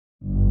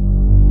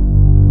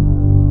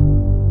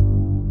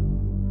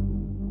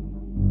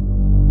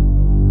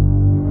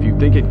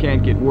think it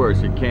can't get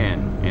worse, it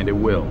can, and it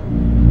will.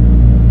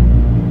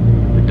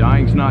 The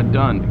dying's not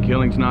done, the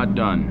killing's not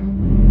done.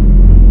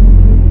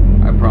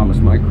 I promised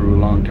my crew a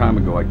long time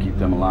ago I'd keep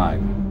them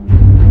alive.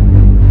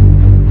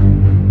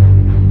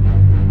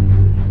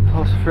 I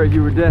was afraid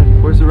you were dead.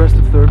 Where's the rest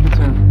of 3rd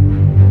Platoon?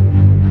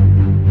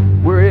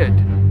 We're it.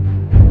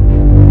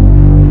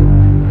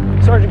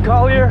 Sergeant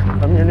Collier,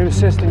 I'm your new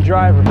assistant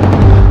driver.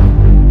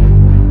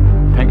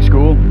 Tank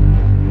school?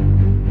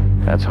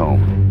 That's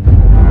home.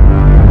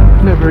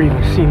 Never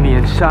even seen the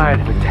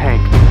inside of a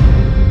tank.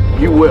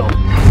 You will.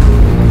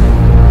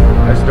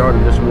 I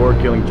started this war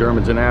killing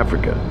Germans in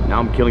Africa. Now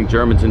I'm killing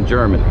Germans in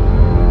Germany.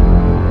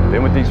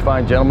 Been with these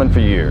fine gentlemen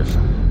for years.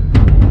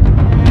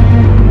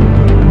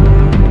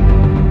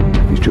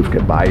 These troops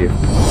get by you.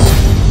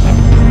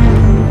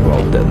 We're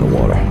all dead in the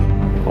water.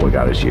 All we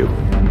got is you.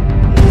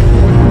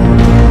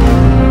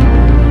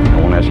 I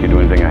won't ask you to do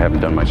anything I haven't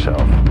done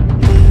myself.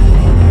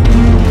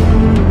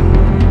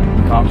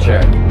 Comp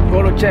check.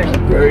 Photo check.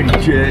 Brady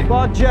check.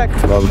 Log check.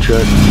 Log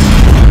check.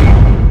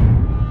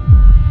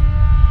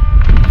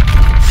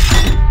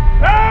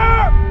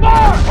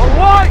 All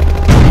right!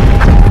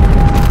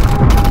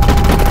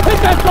 Hit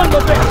that son of a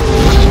bitch!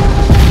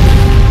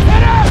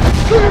 Head out!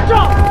 Do your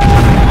job!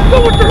 Do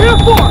what you're here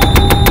for!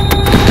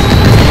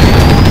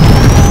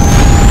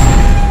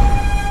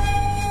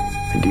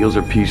 Ideals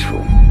are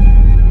peaceful.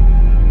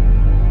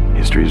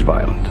 History is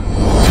violent.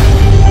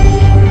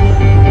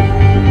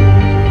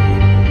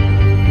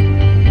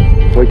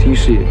 Wait till you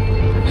see it.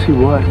 See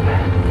what?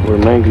 What a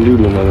man can do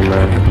to another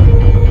man.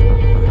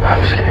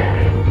 I'm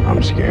scared.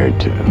 I'm scared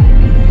too.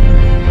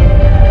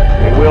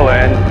 It will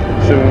end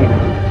soon,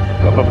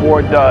 but before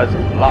it does,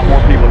 a lot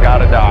more people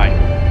gotta die.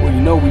 Well,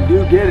 you know we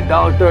do get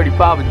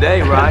 $1.35 a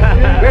day, right?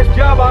 Best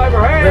job I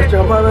ever had. Best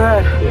job I ever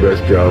had.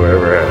 Best job I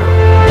ever had.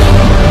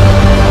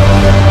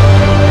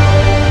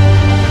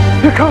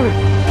 They're coming.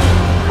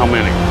 How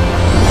many?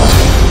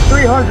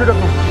 300 of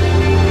them.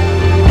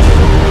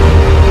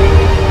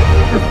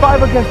 It's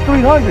 5 against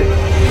 300.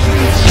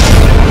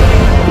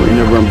 Well, you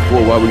never run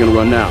before. Why are we gonna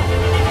run now?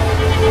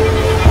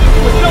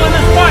 We're still in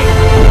this fight!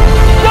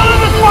 Still in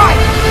this fight!